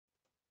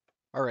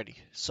Alrighty,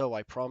 so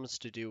I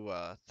promised to do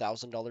a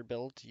 $1,000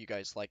 build. You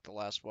guys liked the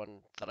last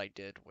one that I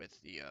did with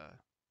the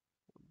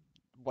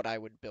what I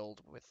would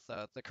build with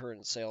the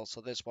current sale.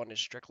 So this one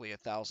is strictly a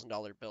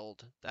 $1,000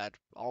 build that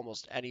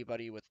almost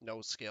anybody with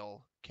no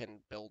skill can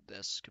build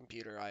this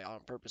computer. I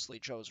purposely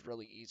chose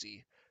really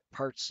easy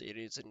parts. It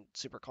isn't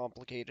super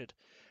complicated.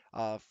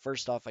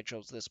 First off, I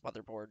chose this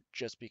motherboard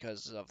just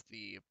because of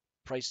the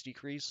price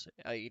decrease.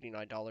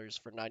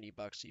 $89 for 90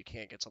 bucks. You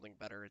can't get something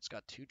better. It's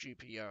got two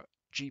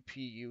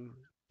GPU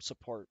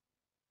support,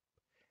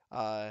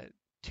 uh,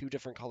 two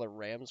different color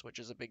RAMs, which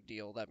is a big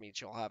deal. That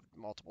means you'll have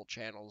multiple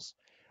channels.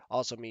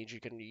 Also means you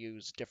can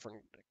use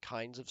different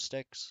kinds of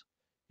sticks.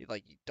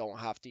 Like you don't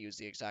have to use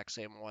the exact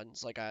same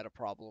ones. Like I had a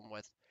problem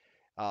with,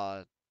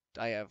 uh,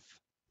 I have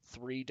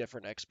three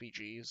different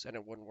XPGs and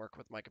it wouldn't work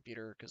with my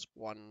computer because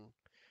one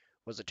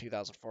was a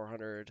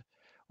 2400,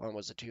 one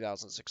was a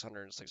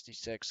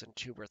 2666, and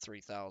two were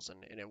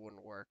 3000, and it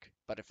wouldn't work.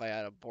 But if I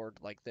had a board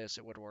like this,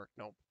 it would work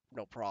no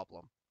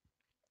problem.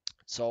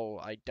 So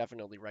I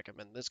definitely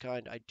recommend this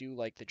kind. I do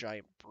like the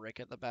giant brick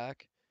at the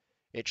back.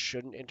 It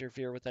shouldn't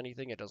interfere with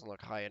anything. It doesn't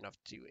look high enough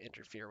to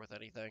interfere with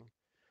anything.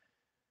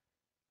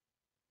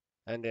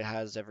 And it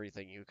has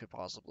everything you could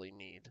possibly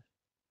need.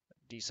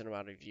 Decent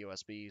amount of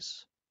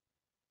USBs,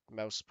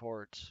 mouse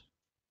support.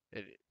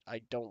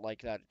 I don't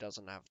like that it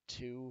doesn't have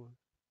two,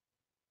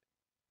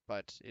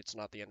 but it's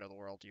not the end of the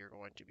world. You're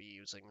going to be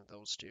using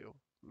those two,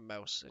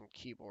 mouse and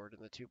keyboard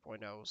in the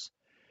 2.0s.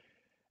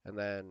 And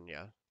then,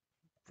 yeah,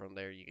 from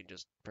there you can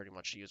just pretty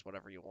much use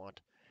whatever you want.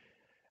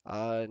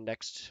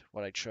 Next,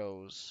 what I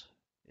chose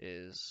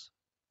is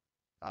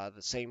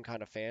the same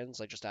kind of fans.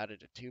 I just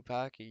added a two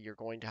pack. You're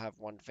going to have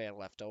one fan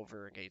left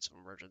over in case of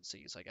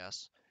emergencies, I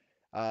guess.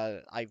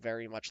 I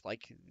very much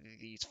like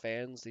these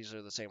fans. These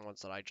are the same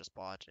ones that I just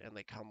bought, and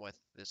they come with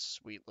this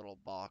sweet little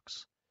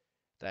box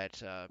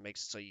that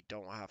makes it so you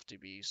don't have to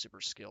be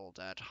super skilled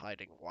at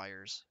hiding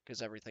wires,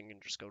 because everything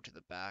can just go to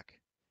the back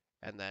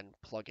and then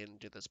plug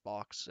into this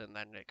box, and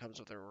then it comes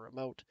with a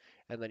remote,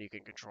 and then you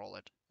can control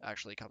it.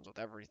 Actually comes with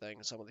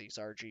everything. Some of these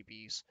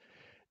RGBs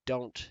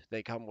don't.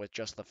 They come with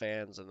just the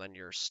fans, and then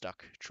you're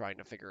stuck trying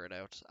to figure it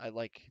out. I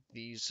like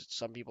these.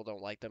 Some people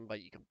don't like them,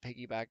 but you can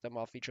piggyback them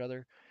off each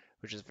other,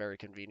 which is very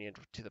convenient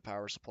to the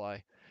power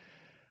supply.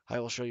 I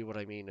will show you what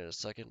I mean in a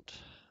second.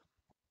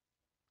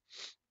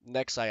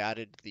 Next, I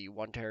added the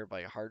 1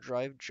 terabyte hard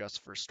drive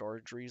just for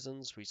storage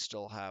reasons. We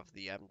still have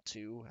the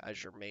M2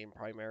 as your main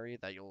primary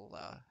that you'll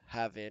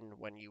have in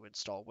when you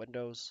install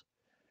Windows.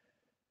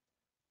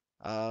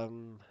 I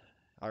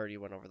already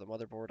went over the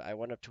motherboard. I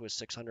went up to a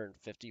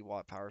 650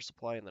 watt power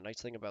supply, and the nice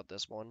thing about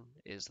this one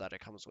is that it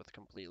comes with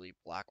completely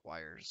black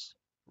wires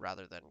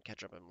rather than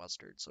ketchup and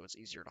mustard, so it's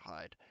easier to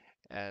hide.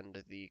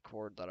 And the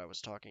cord that I was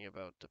talking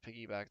about to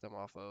piggyback them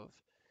off of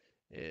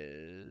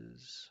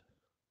is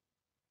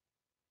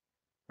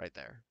right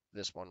there.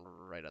 This one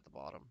right at the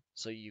bottom.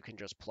 So you can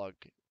just plug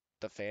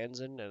the fans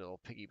in and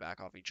it'll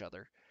piggyback off each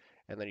other.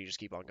 And then you just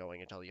keep on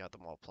going until you have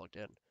them all plugged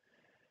in.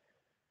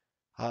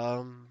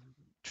 Um,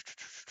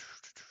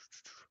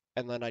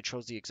 and then I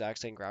chose the exact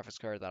same graphics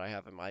card that I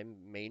have in my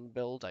main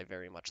build. I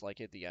very much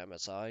like it, the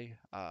MSI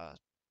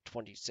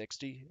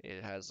 2060.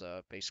 It has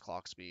a base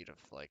clock speed of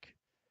like,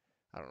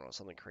 I don't know,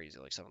 something crazy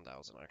like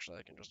 7,000 actually.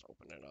 I can just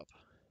open it up.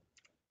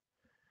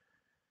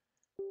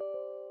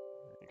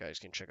 You guys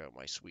can check out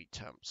my sweet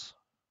temps.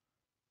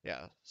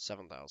 Yeah,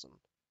 7,000.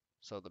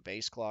 So the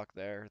base clock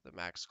there, the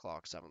max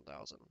clock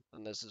 7,000.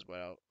 And this is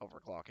without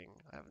overclocking.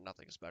 I have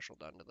nothing special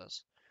done to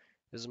this.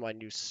 This is my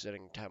new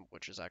sitting temp,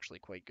 which is actually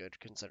quite good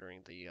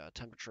considering the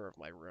temperature of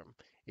my room.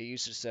 It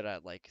used to sit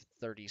at like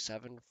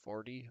 37,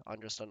 40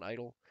 on just an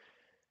idle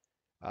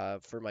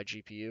for my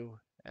GPU,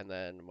 and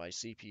then my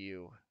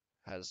CPU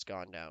has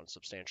gone down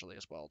substantially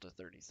as well to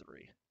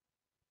 33.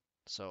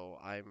 So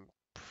I'm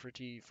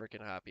pretty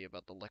freaking happy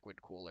about the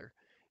liquid cooler.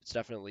 It's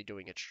definitely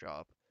doing its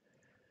job.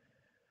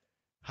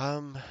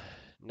 Um,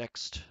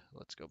 Next,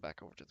 let's go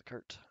back over to the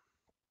cart.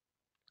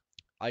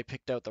 I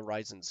picked out the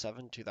Ryzen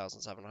 7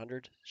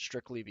 2700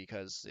 strictly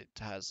because it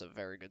has a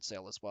very good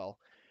sale as well.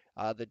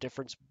 The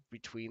difference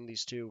between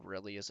these two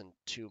really isn't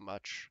too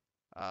much.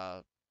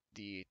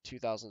 The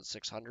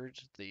 2600,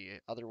 the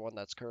other one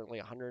that's currently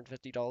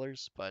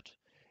 $150, but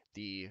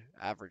the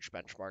average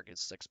benchmark is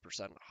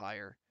 6%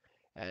 higher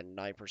and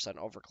 9%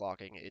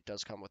 overclocking. It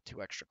does come with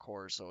two extra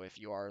cores, so if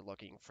you are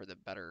looking for the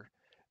better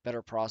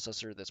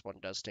processor, this one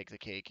does take the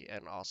cake,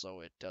 and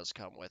also it does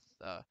come with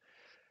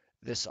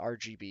this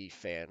RGB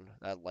fan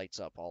that lights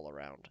up all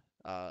around.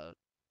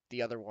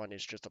 The other one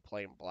is just a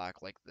plain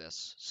black like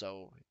this.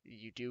 So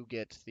you do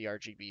get the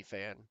RGB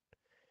fan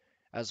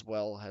as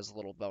well as a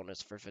little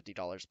bonus for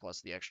 $50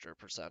 plus the extra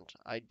percent.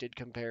 I did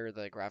compare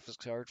the graphics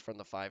card from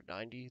the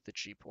 590, the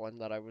cheap one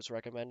that I was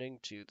recommending,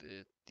 to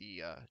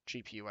the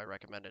GPU I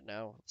recommended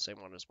now, same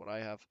one as what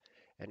I have,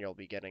 and you'll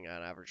be getting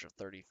an average of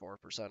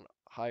 34%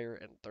 higher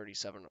and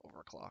 37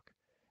 overclock.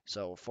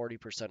 So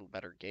 40%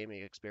 better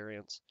gaming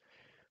experience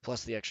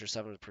plus the extra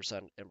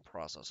 7% in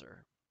processor.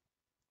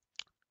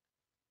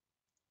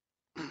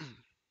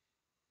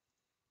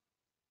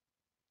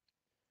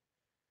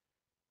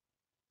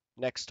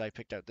 Next, I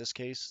picked out this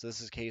case.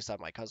 This is a case that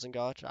my cousin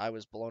got. I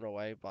was blown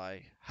away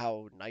by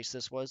how nice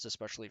this was,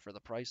 especially for the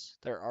price.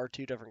 There are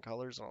two different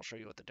colors, and I'll show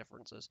you what the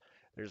difference is.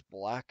 There's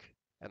black,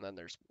 and then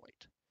there's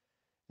white.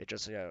 It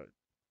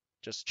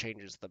just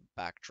changes the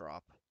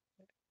backdrop.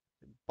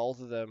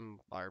 Both of them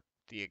are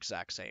the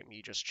exact same.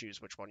 You just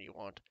choose which one you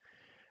want.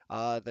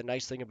 The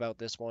nice thing about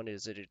this one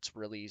is that it's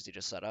really easy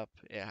to set up.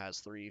 It has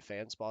 3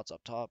 fan spots up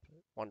top,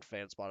 1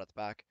 fan spot at the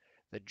back,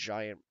 the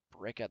giant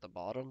brick at the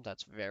bottom.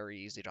 That's very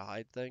easy to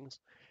hide things.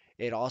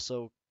 It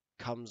also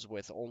comes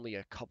with only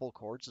a couple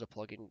cords to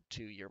plug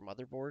into your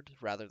motherboard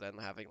rather than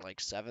having like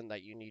 7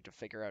 that you need to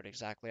figure out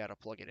exactly how to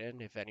plug it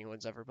in. If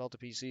anyone's ever built a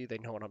PC, they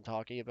know what I'm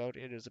talking about.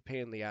 It is a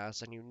pain in the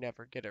ass and you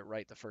never get it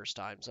right the first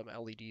time. Some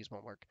LEDs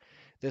won't work.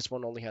 This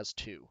one only has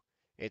 2.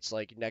 It's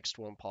like next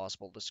to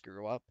impossible to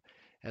screw up,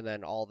 and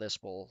then all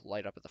this will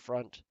light up at the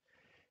front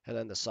and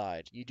then the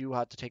side. You do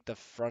have to take the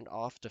front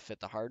off to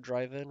fit the hard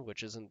drive in,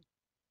 which isn't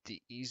the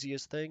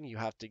easiest thing. You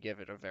have to give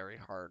it a very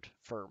hard,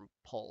 firm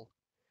pull.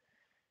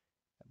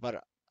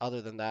 But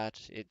other than that,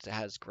 it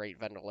has great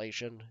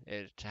ventilation.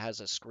 It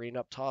has a screen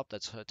up top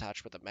that's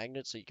attached with a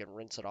magnet, so you can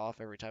rinse it off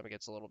every time it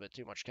gets a little bit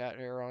too much cat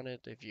hair on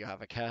it, if you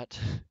have a cat.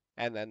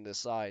 And then the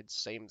sides,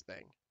 same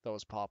thing.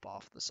 Those pop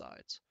off the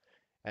sides.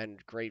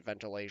 And great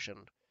ventilation.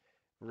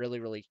 Really,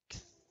 really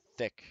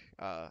thick,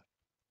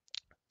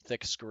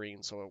 thick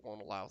screen, so it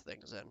won't allow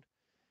things in.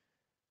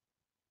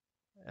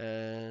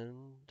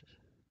 And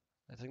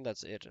I think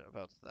that's it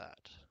about that.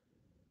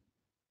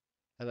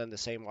 And then the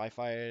same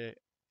Wi-Fi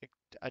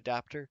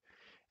adapter,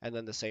 and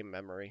then the same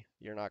memory.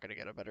 You're not going to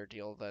get a better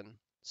deal than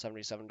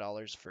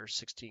 $77 for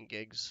 16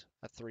 gigs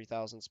at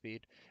 3000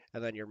 speed.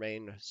 And then your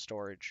main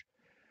storage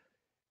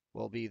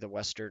will be the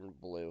Western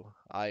Blue.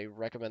 I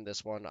recommend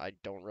this one. I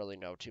don't really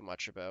know too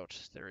much about.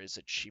 There is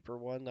a cheaper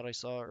one that I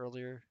saw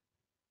earlier.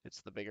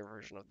 It's the bigger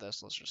version of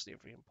this. Let's just see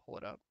if we can pull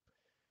it up.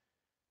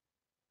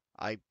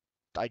 I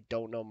I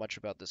don't know much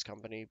about this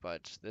company,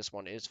 but this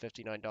one is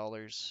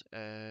 $59,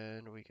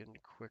 and we can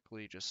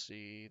quickly just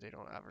see they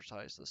don't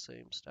advertise the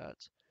same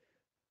stats.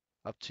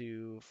 Up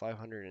to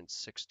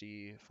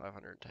 560,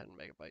 510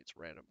 megabytes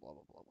random, blah,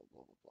 blah, blah, blah,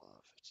 blah, blah, blah.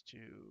 52.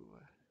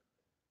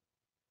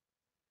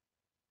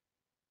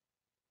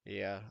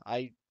 Yeah,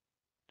 I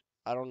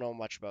don't know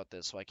much about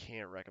this, so I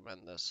can't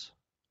recommend this.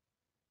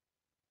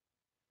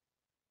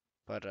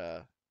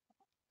 But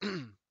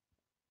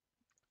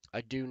I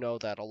do know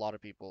that a lot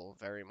of people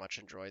very much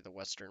enjoy the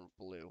Western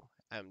Blue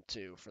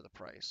M2 for the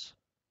price.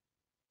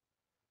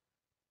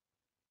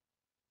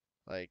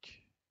 Like,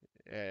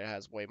 it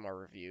has way more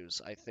reviews.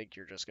 I think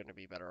you're just going to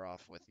be better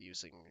off with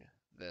using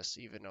this,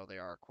 even though they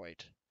are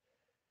quite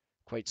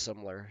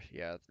similar.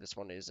 Yeah, this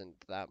one isn't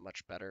that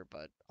much better,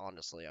 but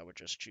honestly, I would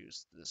just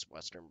choose this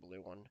Western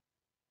Blue one.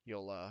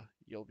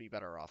 You'll be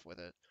better off with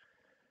it.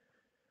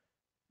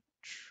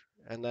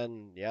 And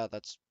then yeah,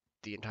 that's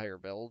the entire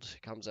build.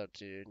 It comes out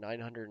to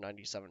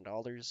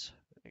 $997,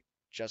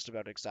 just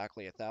about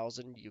exactly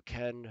 1,000. You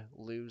can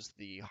lose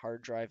the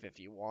hard drive if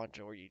you want,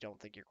 or you don't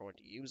think you're going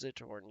to use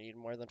it, or need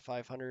more than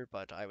 500.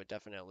 But I would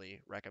definitely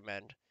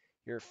recommend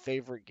your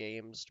favorite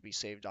games to be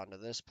saved onto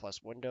this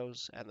plus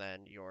Windows, and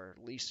then your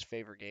least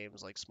favorite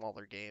games, like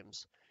smaller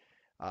games,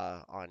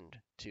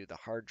 onto the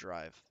hard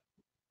drive.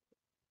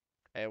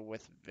 And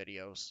with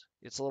videos,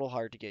 it's a little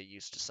hard to get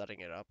used to setting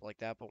it up like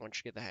that, but once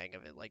you get the hang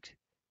of it, like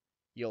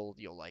you'll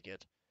like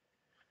it.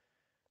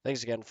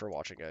 Thanks again for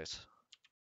watching, guys.